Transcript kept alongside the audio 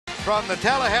From the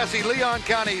Tallahassee-Leon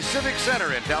County Civic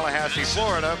Center in Tallahassee,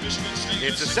 Florida,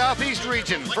 it's the Southeast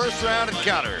Region first round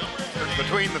encounter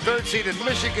between the third-seeded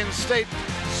Michigan State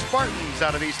Spartans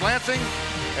out of East Lansing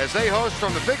as they host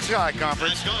from the Big Sky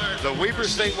Conference the Weber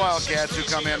State Wildcats, who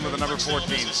come in with a number 14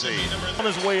 seed. On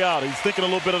his way out, he's thinking a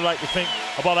little bit like to think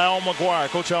about Al McGuire,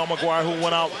 Coach Al McGuire, who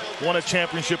went out, won a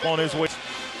championship on his way.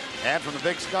 And from the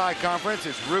Big Sky Conference,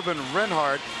 it's Ruben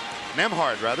Nemhard,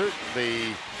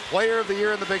 the Player of the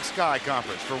Year in the Big Sky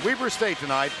Conference. For Weber State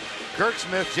tonight, Kirk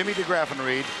Smith, Jimmy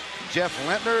DeGraffenried, Jeff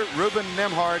Lentner, Ruben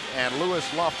Nemhard, and Lewis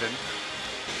Lofton.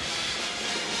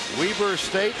 Weber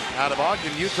State out of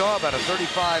Ogden, Utah, about a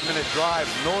 35-minute drive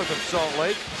north of Salt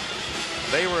Lake.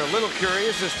 They were a little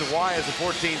curious as to why, as a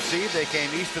 14 seed, they came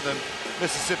east of the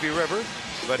Mississippi River,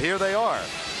 but here they are.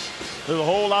 There's a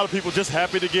whole lot of people just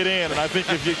happy to get in, and I think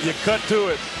if you cut to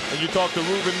it and you talk to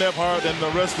Ruben Nemhard and the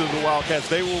rest of the Wildcats,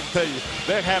 they will tell you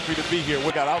they're happy to be here.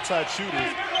 We got outside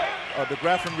shooters.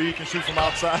 DeGraffenried can shoot from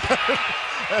outside,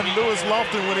 and Lewis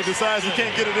Lofton, when he decides he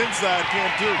can't get it inside, can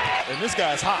too. And this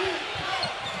guy's hot.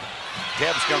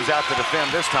 Tebbs comes out to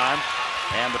defend this time,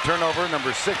 and the turnover,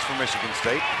 number 6 for Michigan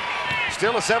State.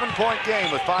 Still a 7-point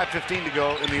game with 5:15 to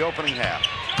go in the opening half.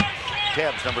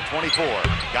 Tebbs, number 24,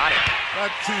 got it.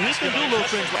 See, he can do little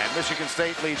things. And Michigan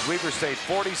State leads Weber State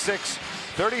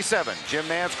 46-37. Jim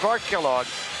Nance, Clark Kellogg,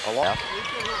 along.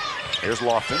 Here's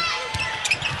Lofton,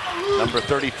 number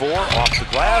 34, off the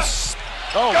glass.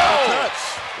 Oh, touch!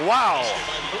 Wow.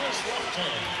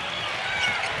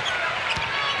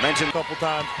 Mentioned A couple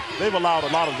times. They've allowed a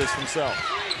lot of this themselves.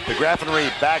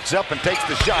 DeGraffenried backs up and takes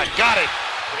the shot. Got it.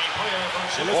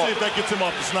 Well, let's see if that gets him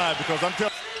off the snide, because I'm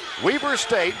telling Weber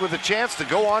State with a chance to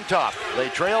go on top. They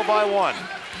trail by 1.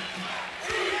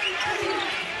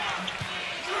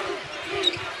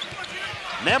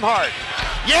 Nemhard.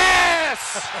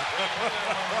 Yes!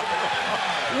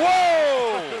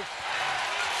 Whoa!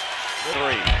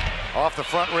 3 off the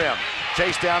front rim.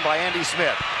 Chased down by Andy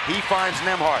Smith. He finds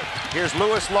Nemhard. Here's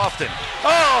Lewis Lofton.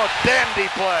 Oh, dandy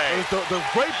play. The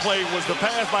great play was the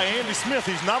pass by Andy Smith.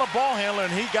 He's not a ball handler,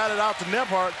 and he got it out to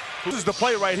Nemhard. This is the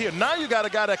play right here. Now you got a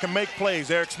guy that can make plays.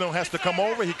 Eric Snow has to come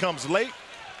over. He comes late.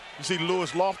 You see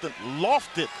Lewis Lofton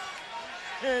lofted.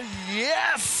 And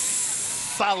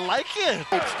yes, I like it.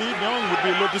 Steve Young would be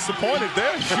a little disappointed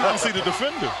there. You don't see the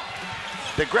defender.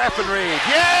 DeGraffenried.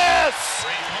 Yes!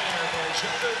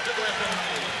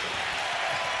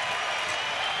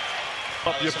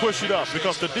 You push it up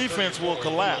because the defense will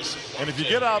collapse. And if you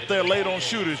get out there late on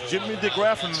shooters, Jimmy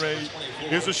DeGraffenried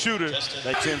is a shooter.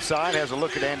 That's inside, has a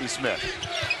look at Andy Smith.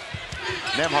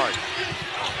 Nemhard.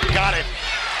 Got it.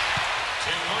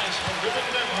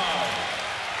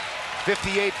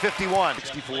 58-51.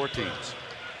 64 teams.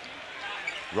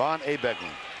 Ron A.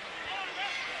 Beglin.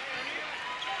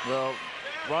 Well,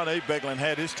 Ron A. Beglin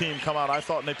had his team come out. I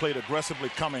thought they played aggressively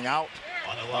coming out.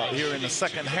 Here in the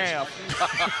second half.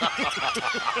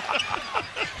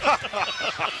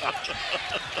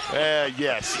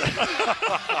 Yes.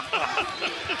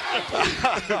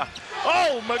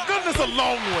 Oh, my goodness, a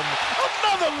long one.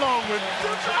 Another long one.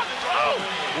 Oh.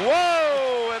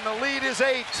 Whoa, and the lead is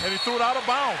 8. And he threw it out of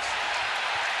bounds.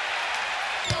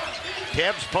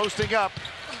 Tebbs posting up.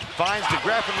 Finds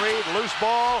DeGraffenried, loose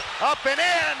ball, up and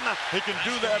in. He can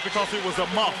do that because it was a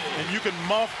muff, and you can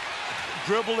muff,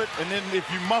 dribble it, and then if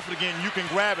you muff it again, you can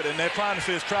grab it, and they're trying to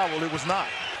say it's travel. It was not.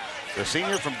 The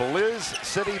senior from Belize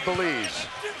City, Belize,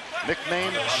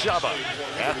 nicknamed Shaba,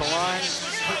 at the line,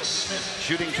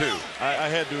 shooting 2. I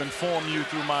had to inform you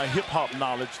through my hip-hop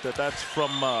knowledge that that's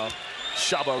from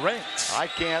Shaba Ranks. I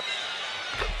can't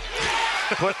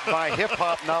put my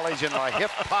hip-hop knowledge in my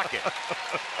hip pocket.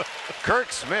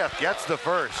 Kirk Smith gets the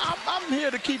first. I'm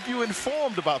here to keep you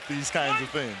informed about these kinds of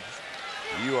things.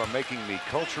 You are making me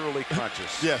culturally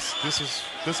conscious. Yes, this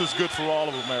is good for all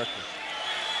of America.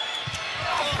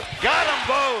 Got them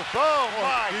both. Oh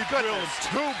my goodness.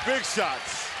 2 big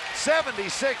shots.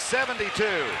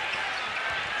 76-72.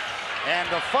 And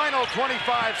the final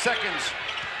 25 seconds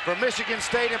for Michigan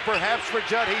State and perhaps for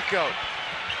Judd Heathcote.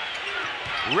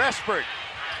 Respert.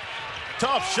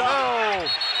 Tough shot. Oh.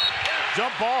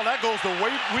 Jump ball. That goes to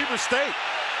Weber State.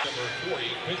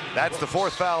 That's the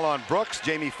 4th foul on Brooks.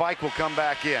 Jamie Fike will come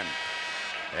back in.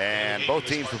 And both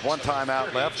teams with 1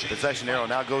 timeout left. The possession arrow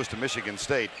now goes to Michigan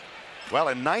State. Well,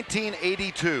 in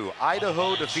 1982,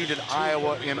 Idaho defeated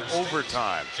Iowa in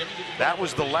overtime. That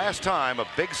was the last time a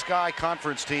Big Sky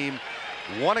Conference team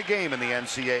won a game in the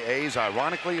NCAAs.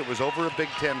 Ironically, it was over a Big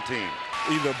Ten team.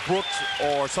 Either Brooks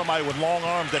or somebody with long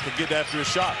arms that could get after a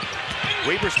shot.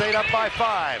 Weber State up by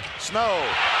 5. Snow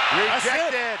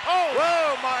rejected. Oh,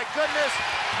 whoa, my goodness.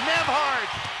 Nemhard.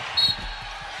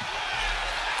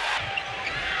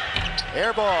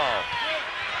 Air ball.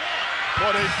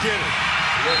 Boy, they did it.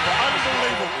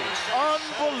 Unbelievable.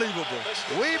 Unbelievable.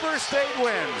 Weber State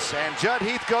wins, and Judd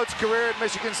Heathcote's career at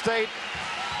Michigan State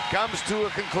comes to a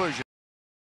conclusion.